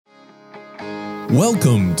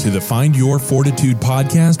Welcome to the Find Your Fortitude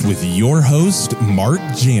podcast with your host, Mark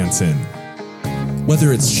Jansen.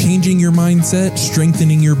 Whether it's changing your mindset,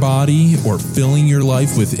 strengthening your body, or filling your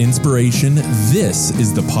life with inspiration, this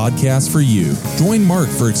is the podcast for you. Join Mark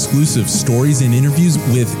for exclusive stories and interviews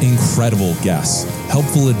with incredible guests,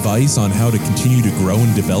 helpful advice on how to continue to grow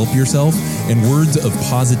and develop yourself, and words of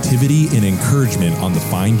positivity and encouragement on the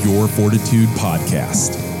Find Your Fortitude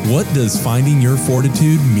podcast. What does finding your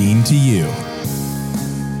fortitude mean to you?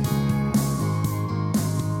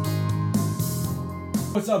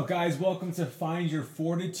 What's up, guys? Welcome to Find Your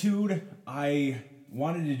Fortitude. I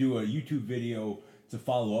wanted to do a YouTube video to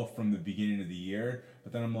follow up from the beginning of the year,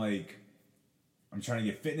 but then I'm trying to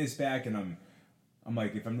get fitness back, and I'm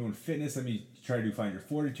like, if I'm doing fitness, let me try to do Find Your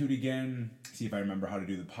Fortitude again, see if I remember how to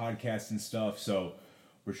do the podcast and stuff. So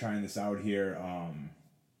we're trying this out here.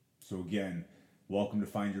 So again, welcome to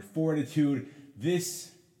Find Your Fortitude.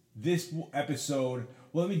 This episode,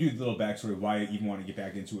 well, let me do a little backstory of why I even want to get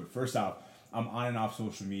back into it. First off, I'm on and off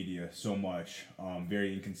social media so much,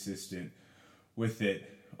 very inconsistent with it,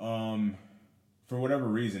 for whatever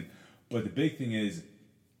reason. But the big thing is,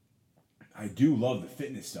 I do love the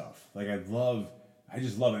fitness stuff. Like I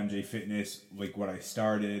just love MJ Fitness, like what I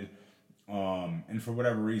started, and for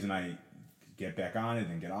whatever reason I get back on it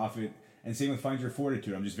and get off it. And same with Find Your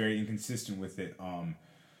Fortitude. I'm just very inconsistent with it,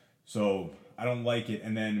 so I don't like it.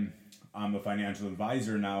 And then I'm a financial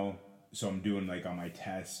advisor now, so I'm doing like on my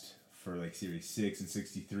test for like Series 6 and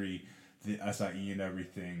 63, the SIE and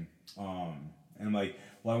everything. And I'm like,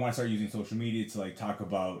 well, I want to start using social media to like talk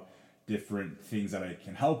about different things that I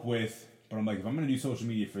can help with. But I'm like, if I'm going to do social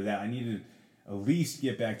media for that, I need to at least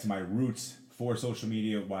get back to my roots for social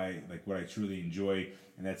media, what I truly enjoy,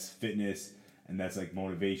 and that's fitness, and that's like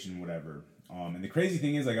motivation, whatever. And the crazy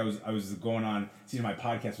thing is, like I was going on, seeing my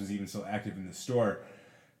podcast was even still active in the store,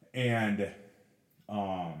 and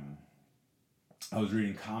I was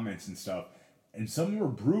reading comments and stuff, and some were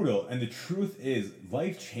brutal. And the truth is,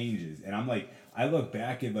 life changes. And I'm like, I look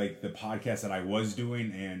back at like the podcast that I was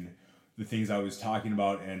doing and the things I was talking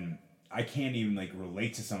about, and I can't even like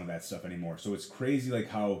relate to some of that stuff anymore. So it's crazy like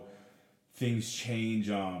how things change.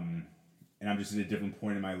 And I'm just at a different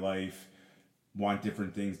point in my life, want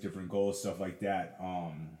different things, different goals, stuff like that.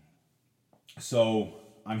 So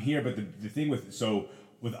I'm here, but the thing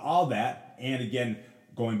with all that, and again,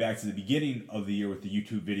 going back to the beginning of the year with the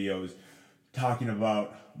YouTube videos, talking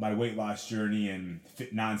about my weight loss journey and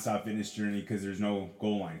non-stop fitness journey, because there's no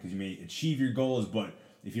goal line, because you may achieve your goals, but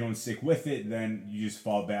if you don't stick with it, then you just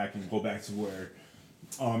fall back and go back to where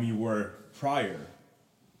you were prior.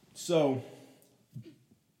 So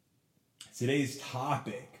today's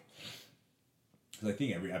topic, because I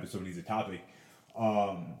think every episode needs a topic,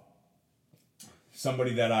 a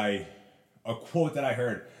quote that I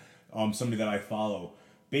heard, somebody that I follow,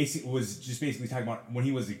 was basically talking about when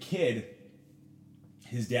he was a kid,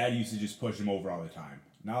 his dad used to just push him over all the time.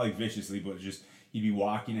 Not like viciously, but just he'd be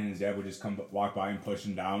walking and his dad would just walk by and push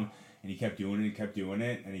him down, and he kept doing it,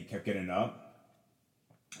 and he kept getting up.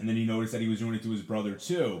 And then he noticed that he was doing it to his brother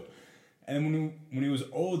too. And then when he was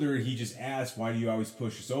older, he just asked, "Why do you always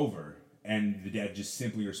push us over?" And the dad just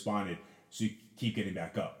simply responded, "So you keep getting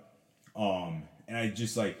back up." And I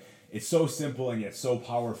just like, it's so simple and yet so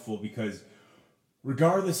powerful, because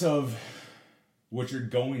regardless of what you're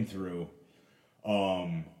going through,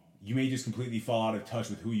 you may just completely fall out of touch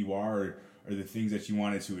with who you are, or the things that you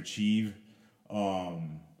wanted to achieve.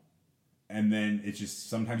 And then it's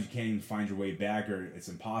just, sometimes you can't even find your way back, or it's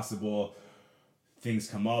impossible. Things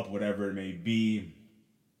come up, whatever it may be.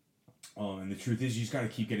 And the truth is, you just got to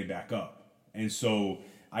keep getting back up. And so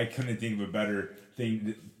I couldn't think of a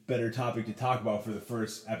better topic to talk about for the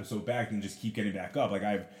first episode back than just keep getting back up. Like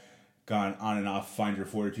I've gone on and off Find Your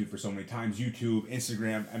Fortitude for so many times. YouTube,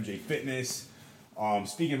 Instagram, MJ Fitness.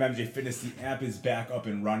 Speaking of MJ Fitness, the app is back up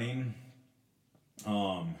and running.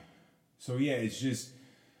 So yeah, it's just,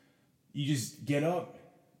 you just get up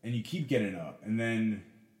and you keep getting up, and then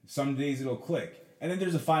some days it'll click. And then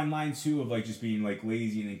there's a fine line too of like just being like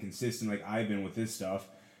lazy and inconsistent, like I've been with this stuff,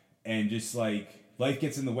 and just like life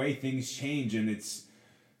gets in the way, things change, and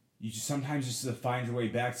you just sometimes just to find your way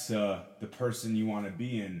back to the person you want to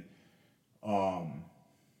be in.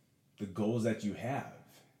 The goals that you have.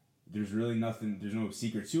 There's really nothing, there's no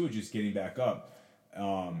secret to it, just getting back up.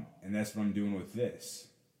 And that's what I'm doing with this.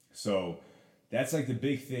 So that's like the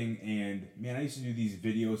big thing. And man, I used to do these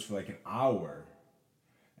videos for like an hour,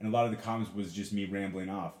 and a lot of the comments was just me rambling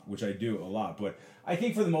off, which I do a lot. But I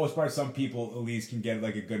think for the most part, some people at least can get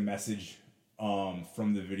like a good message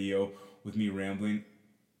from the video with me rambling.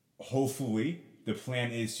 Hopefully the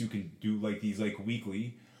plan is to can do like these like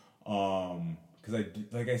weekly because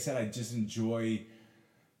like I said, I just enjoy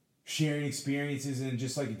sharing experiences and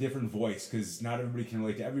just like a different voice, because not everybody can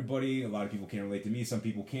relate to everybody. A lot of people can't relate to me. Some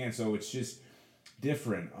people can. So it's just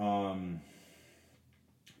different. Man,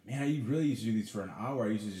 I really used to do these for an hour. I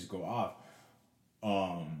used to just go off.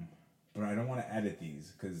 But I don't want to edit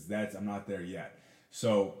these because I'm not there yet.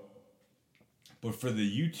 So, but for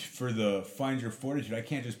the Find Your Fortitude, I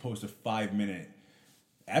can't just post a 5-minute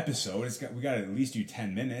episode. We got to at least do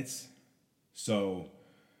 10 minutes. So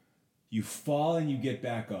you fall and you get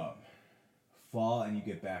back up. Fall and you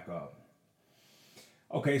get back up.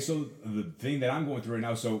 Okay, so the thing that I'm going through right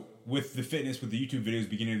now, so with the fitness, with the YouTube videos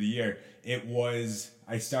beginning of the year,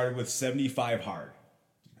 I started with 75 hard.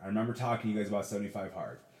 I remember talking to you guys about 75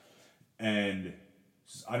 hard. And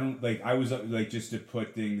I was just to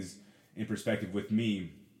put things in perspective with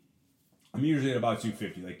me, I'm usually at about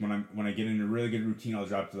 250. Like when I get in a really good routine, I'll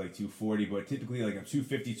drop to like 240, but typically like I'm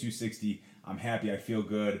 250, 260. I'm happy, I feel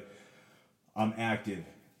good. I'm active.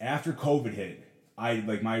 After COVID hit,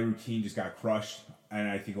 my routine just got crushed, and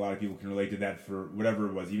I think a lot of people can relate to that for whatever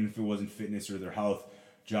it was, even if it wasn't fitness or their health,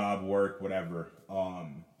 job, work, whatever,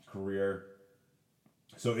 career.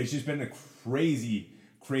 So it's just been a crazy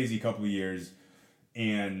couple of years,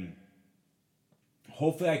 and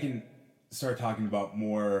hopefully I can start talking about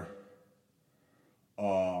more,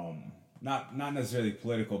 not necessarily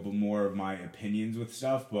political, but more of my opinions with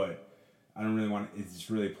stuff, but I don't really it's just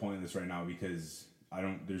really pointless right now because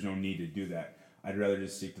there's no need to do that. I'd rather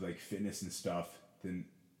just stick to like fitness and stuff than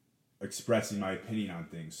expressing my opinion on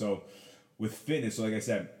things. So with fitness, so like I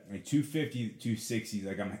said, like 250, 260,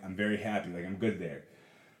 like I'm very happy, like I'm good there.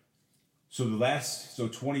 So the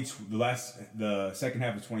second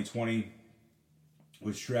half of 2020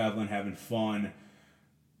 was traveling, having fun,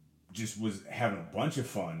 just was having a bunch of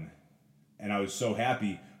fun, and I was so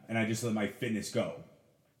happy, and I just let my fitness go.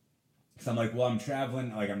 Cause I'm like, well, I'm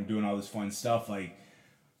traveling, like I'm doing all this fun stuff, like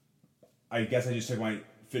I guess I just took my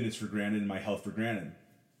fitness for granted and my health for granted.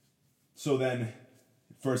 So then,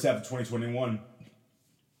 first half of 2021,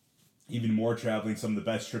 even more traveling, some of the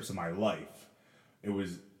best trips of my life. It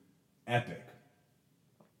was epic.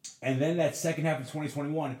 And then that second half of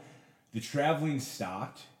 2021, the traveling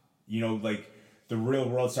stopped. Like the real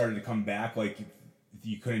world started to come back. Like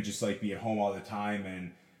you couldn't just like be at home all the time,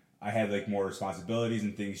 and I had like more responsibilities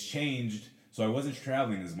and things changed. So I wasn't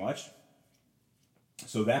traveling as much.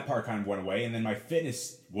 So that part kind of went away, and then my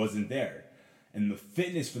fitness wasn't there. And the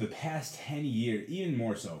fitness for the past 10 years, even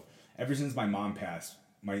more so, ever since my mom passed,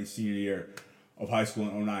 my senior year of high school in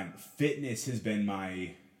 2009, fitness has been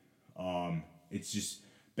it's just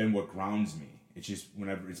been what grounds me. It's just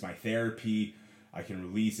whenever it's my therapy, I can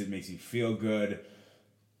release it, makes me feel good.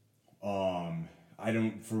 I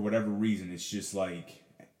don't, for whatever reason, it's just like,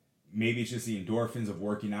 maybe it's just the endorphins of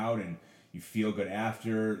working out and you feel good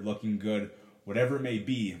after, looking good, whatever it may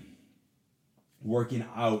be. Working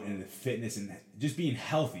out and the fitness and just being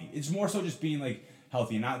healthy. It's more so just being like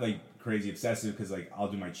healthy, not like crazy obsessive, because like I'll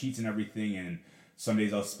do my cheats and everything, and some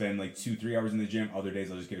days I'll spend like 2-3 hours in the gym, other days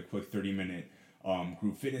I'll just get a quick 30-minute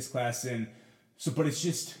group fitness class in. So, but it's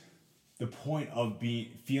just the point of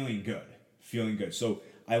feeling good. So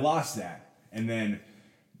I lost that, and then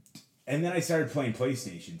I started playing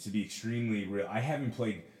PlayStation, to be extremely real. I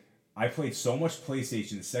played so much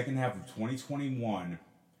PlayStation the second half of 2021.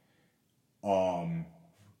 So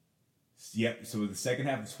the second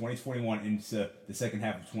half of 2021 into the second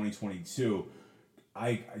half of 2022,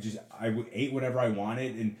 I ate whatever I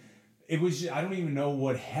wanted, and it was just, I don't even know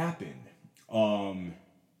what happened.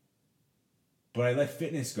 But I let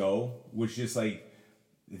fitness go, which just like,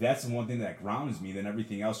 that's the one thing that grounds me. Then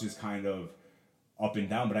everything else just kind of up and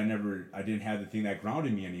down, but I didn't have the thing that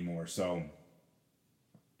grounded me anymore. So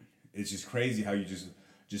it's just crazy how you just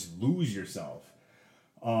lose yourself.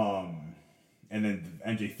 And then the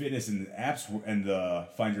MJ Fitness and the apps and the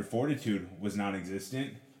Find Your Fortitude was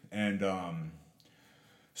non-existent. And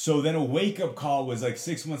so then a wake-up call was like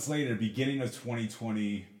 6 months later, beginning of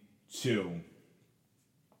 2022.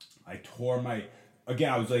 I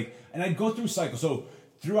was like, and I'd go through cycles. So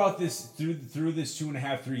throughout this, through this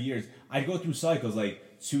 2.5-3 years, I'd go through cycles, like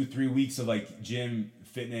 2-3 weeks of like gym,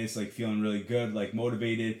 fitness, like feeling really good, like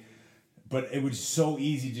motivated. But it was so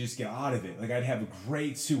easy to just get out of it. Like I'd have a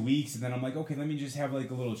great 2 weeks, and then I'm like, okay, let me just have like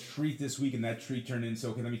a little treat this week, and that treat turned into,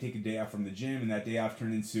 okay, let me take a day off from the gym, and that day off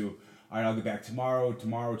turned into, all right, I'll get back tomorrow,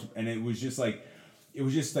 and it was just like,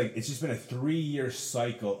 it's just been a 3-year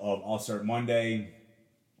cycle of I'll start Monday,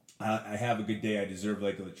 I have a good day, I deserve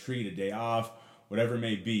like a treat, a day off, whatever it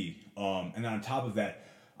may be. And then on top of that,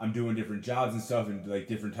 I'm doing different jobs and stuff and like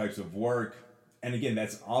different types of work. and again,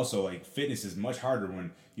 that's also like fitness is much harder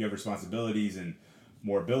when you have responsibilities and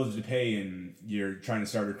more bills to pay and you're trying to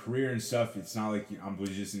start a career and stuff. It's not like I was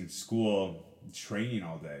just in school training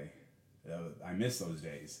all day. I miss those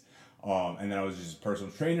days. And then I was just a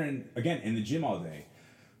personal trainer and again in the gym all day.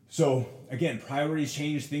 So again, priorities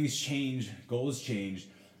change, things change, goals change.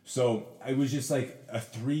 So it was just like a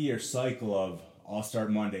 3-year cycle of I'll start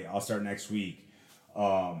Monday, I'll start next week.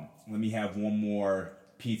 Let me have one more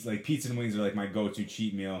pizza. Like pizza and wings are like my go-to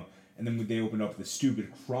cheat meal. And then they opened up the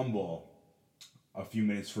stupid crumble a few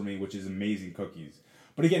minutes for me, which is amazing cookies.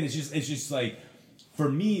 But again, it's just like for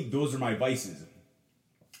me, those are my vices.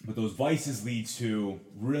 But those vices lead to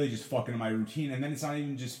really just fucking my routine, and then it's not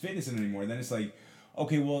even just fitness anymore. Then it's like,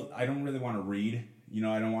 okay, well, I don't really want to read. You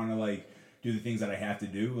know, I don't want to like do the things that I have to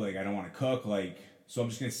do. Like I don't want to cook. Like so, I'm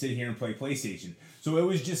just gonna sit here and play PlayStation. So it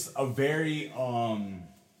was just a very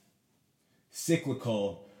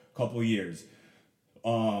cyclical couple years.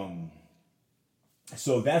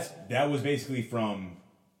 So that was basically from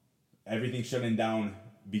everything shutting down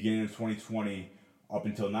beginning of 2020 up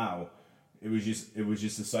until now. It was just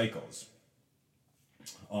the cycles.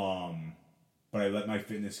 But I let my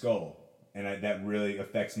fitness go, and that really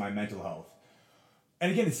affects my mental health.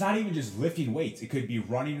 And again, it's not even just lifting weights. It could be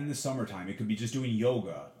running in the summertime. It could be just doing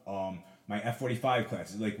yoga. My F45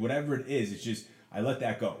 classes, like whatever it is. It's just I let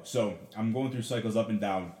that go. So I'm going through cycles up and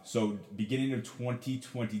down. So beginning of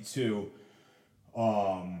 2022.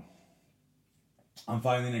 I'm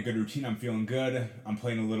finally in a good routine. I'm feeling good. I'm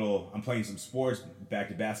playing some sports, back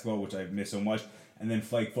to basketball, which I've missed so much, and then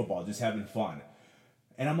flag football, just having fun.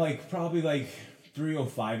 And I'm like probably like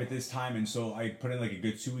 305 at this time, and so I put in like a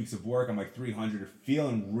good 2 weeks of work. I'm like 300,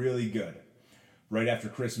 feeling really good. Right after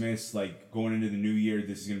Christmas, like going into the new year,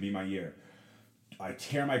 this is gonna be my year. I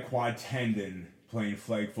tear my quad tendon playing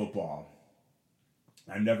flag football.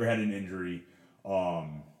 I've never had an injury.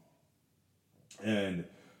 And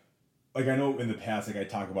like I know in the past, like I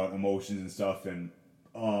talk about emotions and stuff, and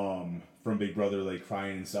from Big Brother, like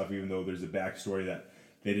crying and stuff, even though there's a backstory that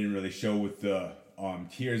they didn't really show with the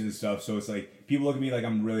tears and stuff. So it's like people look at me like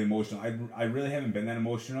I'm really emotional. I really haven't been that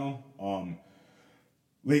emotional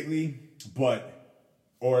lately,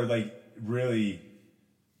 or like really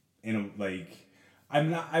like I'm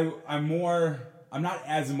not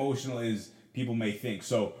as emotional as people may think.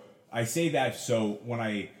 So I say that so when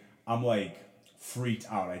I'm like freaked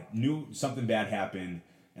out. I knew something bad happened,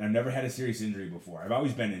 and I've never had a serious injury before. I've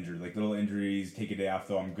always been injured, like little injuries, take a day off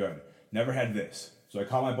though, I'm good. Never had this. So I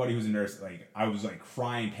called my buddy who's a nurse, like I was like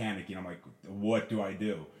crying, panicking. I'm like, what do I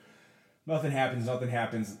do? Nothing happens.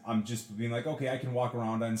 I'm just being like, okay, I can walk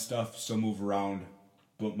around and stuff, still move around.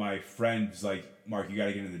 But my friend's like, Mark, you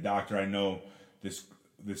gotta get into the doctor. I know this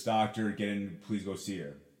doctor, get in, please go see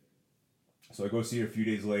her. So I go see her a few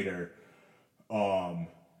days later.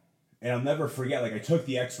 And I'll never forget, like, I took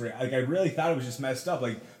the x-ray. Like, I really thought it was just messed up.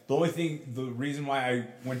 Like, the reason why I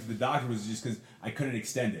went to the doctor was just because I couldn't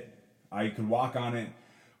extend it. I could walk on it,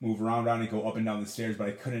 move around on it, go up and down the stairs, but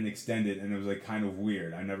I couldn't extend it, and it was, like, kind of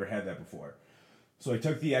weird. I never had that before. So I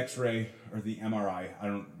took the x-ray, or the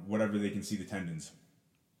MRI, whatever they can see the tendons.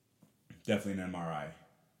 Definitely an MRI.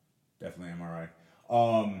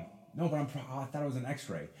 No, but I thought it was an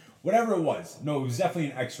x-ray. Whatever it was. No, it was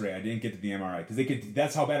definitely an x-ray. I didn't get to the MRI. Because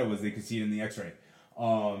that's how bad it was. They could see it in the x-ray.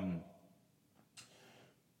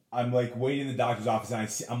 I'm like waiting in the doctor's office,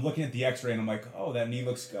 and I'm looking at the x-ray, and I'm like, oh, that knee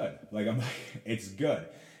looks good. Like, I'm like, it's good.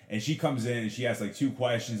 And she comes in, and she asks like 2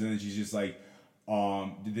 questions, and then she's just like,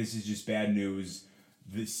 this is just bad news.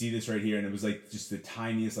 See this right here? And it was like just the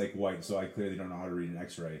tiniest like white, so I clearly don't know how to read an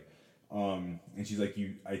x-ray. And she's like,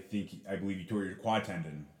 I believe you tore your quad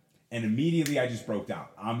tendon. And immediately I just broke down.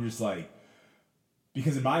 I'm just like,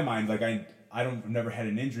 because in my mind, like I've never had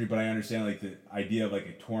an injury, but I understand like the idea of like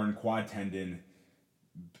a torn quad tendon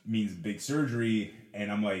means big surgery, and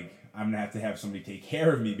I'm like, I'm gonna have to have somebody take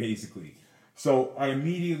care of me basically. So I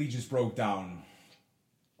immediately just broke down.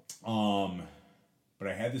 But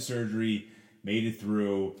I had the surgery, made it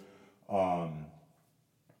through.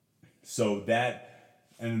 So that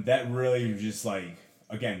really just like,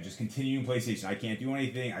 again, just continuing PlayStation. I can't do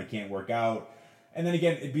anything. I can't work out. And then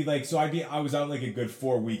again, it'd be like, so I was out like a good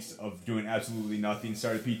 4 weeks of doing absolutely nothing.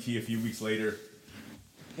 Started PT a few weeks later.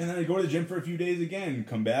 And then I'd go to the gym for a few days again,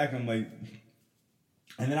 come back, I'm like,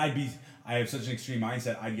 and then I have such an extreme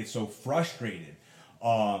mindset, I'd get so frustrated.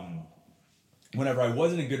 Whenever I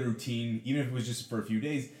was in a good routine, even if it was just for a few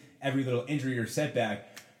days, every little injury or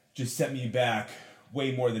setback just set me back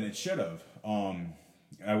way more than it should have.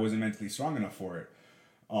 I wasn't mentally strong enough for it.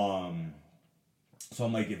 So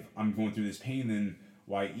I'm like, if I'm going through this pain, then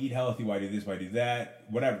why eat healthy? Why do this? Why do that?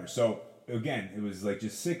 Whatever. So again, it was like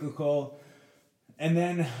just cyclical. And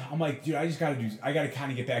then I'm like, dude, I gotta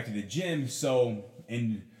kind of get back to the gym. So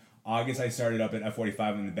in August, I started up at F45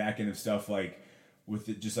 on the back end of stuff, like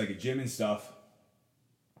with just like a gym and stuff.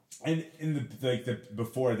 And in the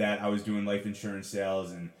before that, I was doing life insurance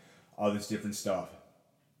sales and all this different stuff.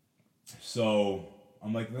 So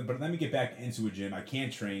I'm like, but let me get back into a gym. I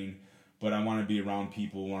can't train, but I want to be around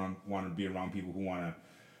people. Want to be around people who want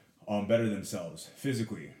to better themselves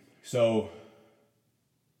physically. So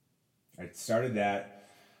I started that,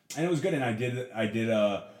 and it was good. And I did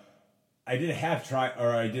a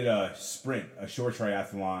sprint, a short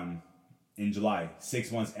triathlon in July,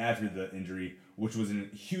 6 months after the injury, which was a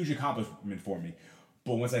huge accomplishment for me.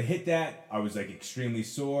 But once I hit that, I was like extremely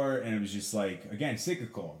sore, and it was just like, again,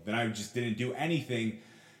 cyclical. Then I just didn't do anything.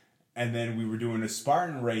 And then we were doing a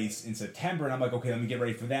Spartan race in September, and I'm like, okay, let me get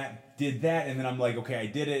ready for that. Did that, and then I'm like, okay, I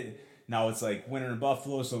did it. Now it's like winter in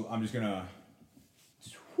Buffalo, so I'm just gonna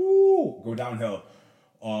go downhill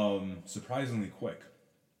surprisingly quick.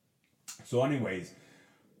 So anyways,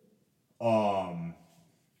 then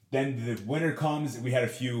the winter comes. We had a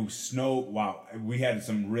few snow. Wow, we had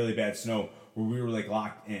some really bad snow where we were like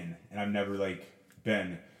locked in, and I've never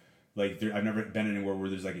been anywhere where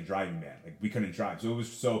there's like a driving ban. Like we couldn't drive,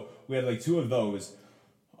 so we had like two of those,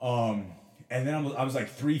 and then I was like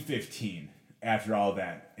 315 after all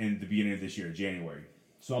that in the beginning of this year, January.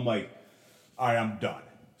 So I'm like, all right, I'm done.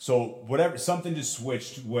 So something just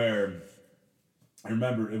switched where I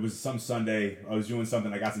remember it was some Sunday. I was doing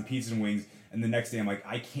something. I got some pizza and wings. And the next day, I'm like,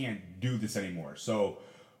 I can't do this anymore. So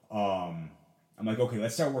I'm like, okay,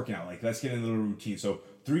 let's start working out. Like, let's get in a little routine. So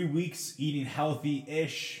 3 weeks eating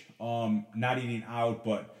healthy-ish, not eating out,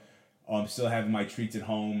 but still having my treats at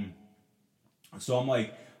home. So I'm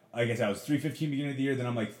like I said, I was 315 beginning of the year. Then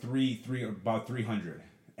I'm like about 300.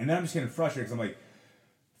 And then I'm just getting frustrated because I'm like,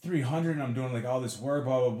 300 and I'm doing like all this work,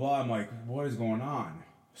 blah, blah, blah. I'm like, what is going on?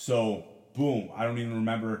 So boom, I don't even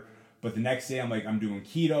remember. But the next day, I'm like, I'm doing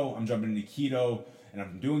keto. I'm jumping into keto, and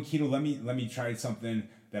I'm doing keto. Let me try something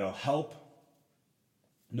that'll help.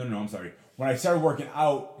 No, I'm sorry. When I started working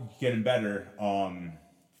out, getting better,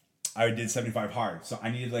 I did 75 hard. So I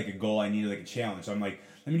needed like a goal. I needed like a challenge. So I'm like,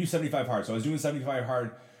 let me do 75 hard. So I was doing 75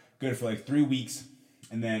 hard, good for like 3 weeks,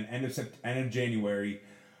 and then end of January,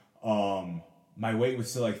 my weight was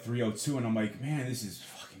still like 302, and I'm like, man, this is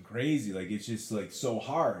fucking crazy. Like it's just like so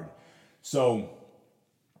hard. So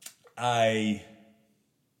the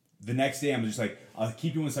next day I'm just like, I'll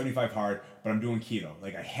keep doing 75 hard, but I'm doing keto.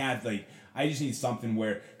 Like I just need something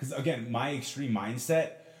where, because again, my extreme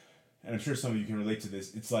mindset, and I'm sure some of you can relate to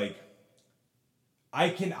this, it's like,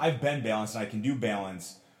 I've been balanced and I can do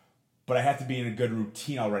balance, but I have to be in a good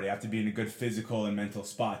routine already. I have to be in a good physical and mental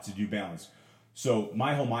spot to do balance. So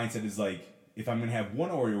my whole mindset is like, if I'm going to have one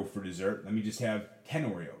Oreo for dessert, let me just have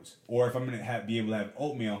 10 Oreos. Or if I'm going to be able to have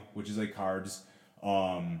oatmeal, which is like carbs,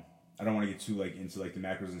 I don't want to get too like into like the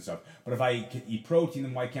macros and stuff. But if I can eat protein,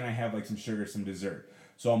 then why can't I have like some sugar, some dessert?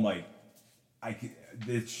 So I'm like,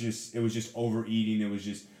 it was just overeating. It was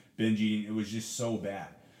just binge eating. It was just so bad.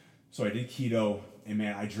 So I did keto, and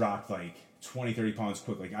man, I dropped like 20, 30 pounds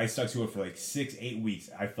quick. Like I stuck to it for like 6-8 weeks.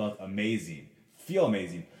 I felt amazing, feel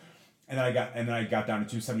amazing. And then I got down to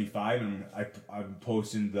 275, and I'm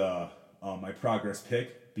posting the my progress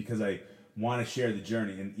pic because I want to share the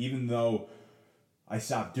journey. And even though I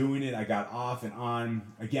stopped doing it, I got off and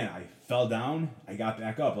on. Again, I fell down. I got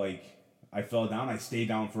back up. Like, I fell down. I stayed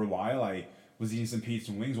down for a while. I was eating some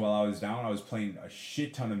pizza and wings while I was down. I was playing a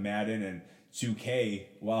shit ton of Madden and 2K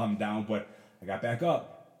while I'm down. But I got back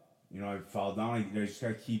up. I fell down. I just got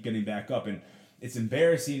to keep getting back up. And it's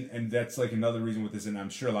embarrassing. And that's like another reason with this. And I'm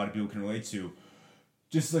sure a lot of people can relate to.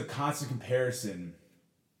 Just the constant comparison.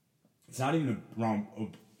 It's not even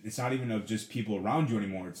of just people around you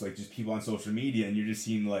anymore. It's like just people on social media, and you're just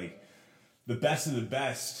seeing like the best of the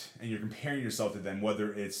best, and you're comparing yourself to them,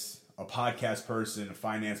 whether it's a podcast person, a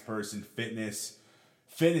finance person, fitness.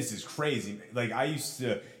 Fitness is crazy. Like I used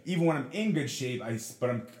to, even when I'm in good shape,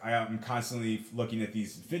 I'm constantly looking at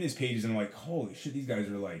these fitness pages, and I'm like, holy shit, these guys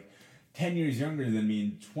are like 10 years younger than me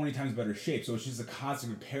and 20 times better shape. So it's just a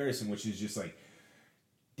constant comparison, which is just like,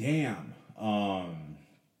 damn.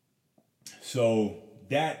 So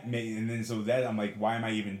I'm like, why am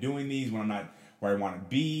I even doing these when I'm not where I want to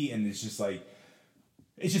be? And it's just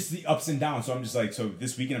the ups and downs. So I'm just like, so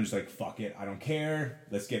this weekend I'm just like, fuck it, I don't care.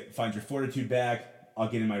 Let's find your fortitude back. I'll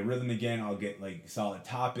get in my rhythm again. I'll get like solid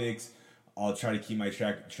topics. I'll try to keep my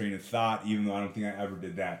train of thought, even though I don't think I ever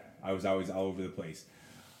did that. I was always all over the place.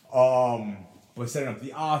 But setting up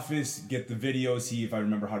the office, get the video, see if I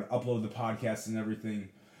remember how to upload the podcast and everything.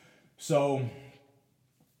 So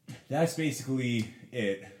that's basically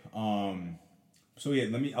it. So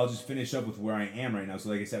yeah, I'll just finish up with where I am right now. So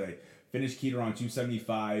like I said, I finished keto around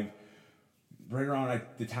 275, right around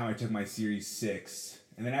the time I took my Series 6.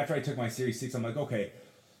 And then after I took my Series 6, I'm like, okay,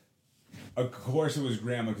 of course it was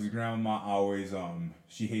grandma, because grandma always,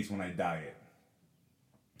 she hates when I diet.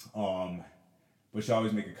 But she'll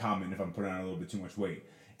always make a comment if I'm putting on a little bit too much weight.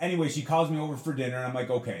 Anyway, she calls me over for dinner, and I'm like,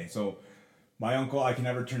 okay, so my uncle, I can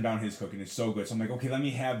never turn down his cooking. It's so good. So I'm like, okay, let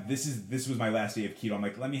me have, this was my last day of keto. I'm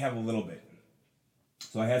like, let me have a little bit.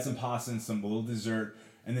 So I had some pasta and some little dessert,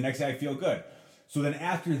 and the next day I feel good. So then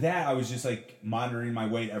after that, I was just like monitoring my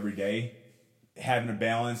weight every day, having a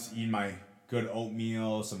balance, eating my good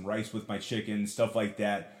oatmeal, some rice with my chicken, stuff like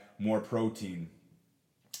that, more protein.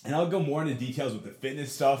 And I'll go more into details with the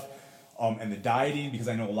fitness stuff and the dieting, because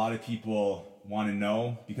I know a lot of people want to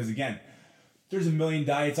know. Because again, there's a million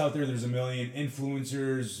diets out there. There's a million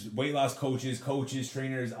influencers, weight loss coaches,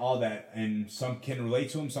 trainers, all that. And some can relate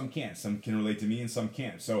to them, some can't. Some can relate to me and some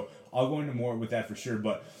can't. So I'll go into more with that for sure.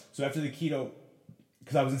 But so after the keto,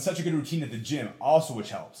 because I was in such a good routine at the gym also,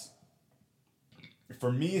 which helps.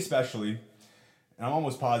 For me especially, and I'm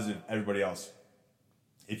almost positive everybody else,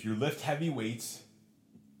 if you lift heavy weights,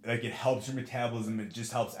 like it helps your metabolism. It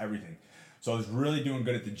just helps everything. So I was really doing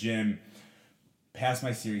good at the gym. Past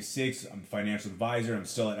my Series 6, I'm a financial advisor, I'm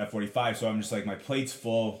still at F45, so I'm just like, my plate's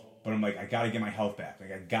full, but I'm like, I gotta get my health back.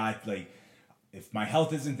 If my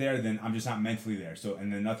health isn't there, then I'm just not mentally there. So,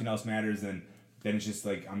 and then nothing else matters, then it's just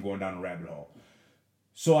like, I'm going down a rabbit hole.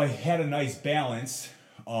 So I had a nice balance,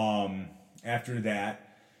 after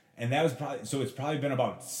that, and that was it's probably been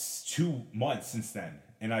about 2 months since then,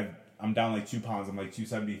 and I'm down like 2 pounds, I'm like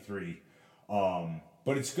 273,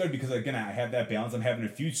 but it's good because, again, I have that balance. I'm having a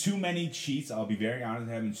few too many cheats. I'll be very honest. I'm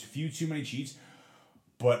having a few too many cheats.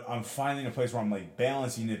 But I'm finally in a place where I'm like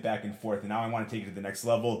balancing it back and forth. And now I want to take it to the next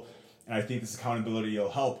level. And I think this accountability will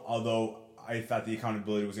help. Although I thought the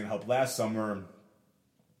accountability was going to help last summer.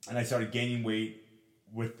 And I started gaining weight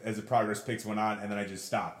as the progress pics went on. And then I just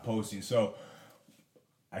stopped posting. So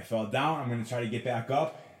I fell down. I'm going to try to get back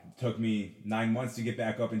up. It took me 9 months to get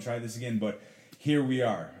back up and try this again. But here we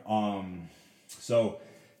are. So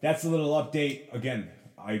that's a little update. Again,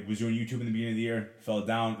 I was doing YouTube in the beginning of the year, fell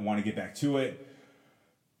down, want to get back to it.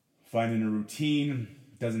 Finding a routine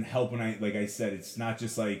doesn't help when like I said, it's not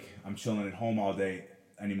just like I'm chilling at home all day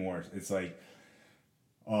anymore. It's like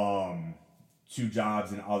 2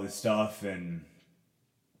 jobs and all this stuff, and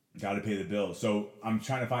got to pay the bills. So I'm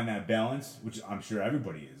trying to find that balance, which I'm sure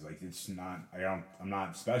everybody is. Like, it's not, I'm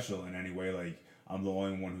not special in any way. Like, I'm the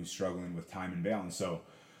only one who's struggling with time and balance. So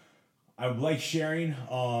I like sharing.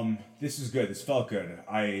 This is good. This felt good.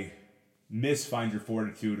 I miss Find Your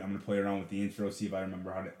Fortitude. I'm going to play around with the intro, see if I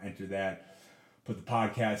remember how to enter that. Put the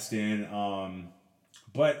podcast in.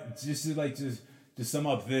 But just to sum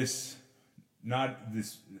up this, not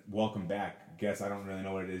this welcome back, guess I don't really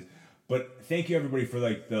know what it is. But thank you everybody for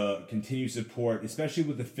like the continued support, especially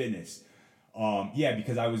with the fitness.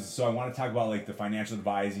 Because I want to talk about like the financial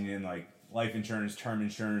advising and like life insurance, term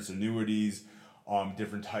insurance, annuities,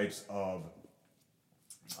 different types of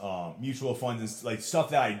mutual funds and like stuff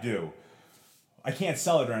that I do. I can't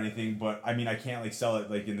sell it or anything, but I mean I can't like sell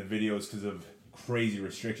it like in the videos because of crazy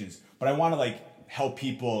restrictions. But I want to like help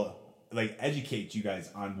people, like educate you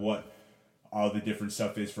guys on what all the different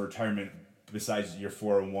stuff is for retirement besides your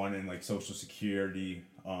 401 and like Social Security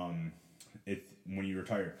when you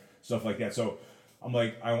retire, stuff like that. So I'm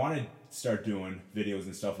like, I want to start doing videos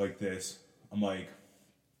and stuff like this. I'm like,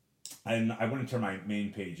 I want to turn my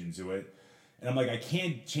main page into it. And I'm like, I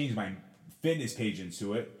can't change my fitness page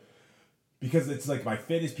into it because it's like my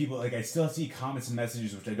fitness people, like I still see comments and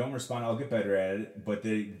messages, which I don't respond. I'll get better at it, but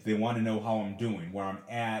they want to know how I'm doing, where I'm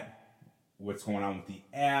at, what's going on with the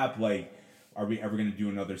app. Like, are we ever going to do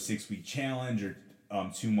another 6-week challenge or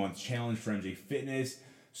 2-month challenge for MJ Fitness?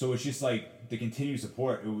 So it's just like the continued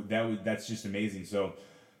support. That's just amazing. So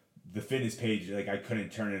the fitness page, like I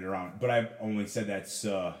couldn't turn it around, but I only said that's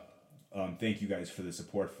thank you guys for the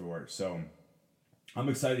support for it. So I'm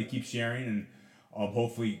excited to keep sharing and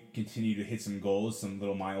hopefully continue to hit some goals, some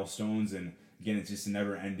little milestones. And again, it's just a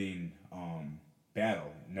never-ending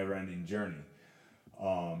battle, never-ending journey.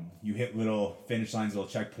 You hit little finish lines, little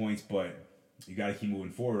checkpoints, but you got to keep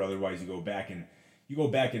moving forward. Otherwise, you go back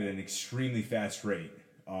at an extremely fast rate,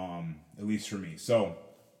 at least for me. So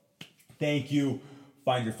thank you.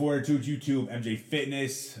 Find Your Fortitude, YouTube, MJ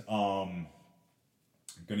Fitness. I'm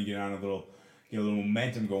gonna get a little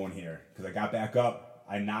momentum going here because I got back up.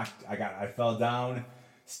 I fell down,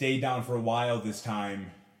 stayed down for a while this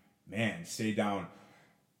time. Man, stayed down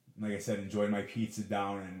like I said, enjoyed my pizza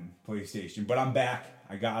down and PlayStation. But I'm back.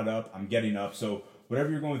 I got up. I'm getting up. So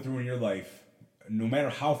whatever you're going through in your life, no matter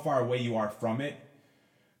how far away you are from it,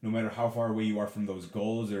 no matter how far away you are from those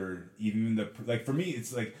goals, or even like for me,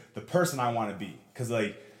 it's like the person I want to be. Because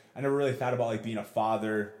like I never really thought about like being a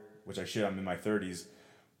father, which I should. I'm in my 30s.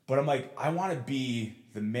 But I'm like, I want to be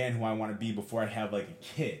the man who I want to be before I have like a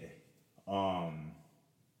kid.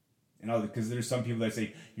 Because there's some people that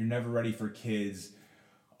say you're never ready for kids.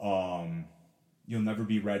 You'll never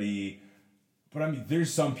be ready. But I mean,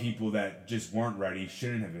 there's some people that just weren't ready,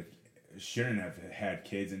 shouldn't have had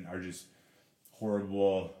kids, and are just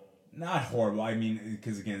horrible. Not horrible. I mean,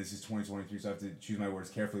 because again, this is 2023, so I have to choose my words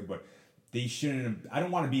carefully. But they shouldn't have. I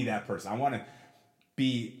don't want to be that person. I want to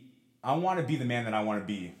be the man that I want to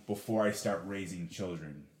be before I start raising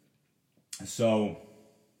children. So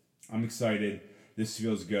I'm excited. This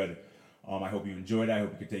feels good. I hope you enjoyed it. I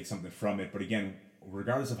hope you could take something from it. But again,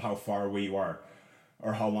 regardless of how far away you are,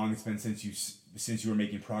 or how long it's been since you were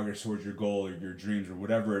making progress towards your goal or your dreams or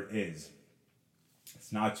whatever it is,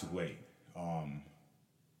 it's not too late.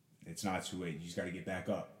 It's not too late. You just got to get back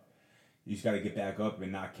up. You just got to get back up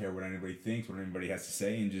and not care what anybody thinks, what anybody has to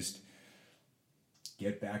say, and just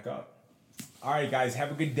get back up. All right, guys,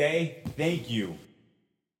 have a good day. Thank you.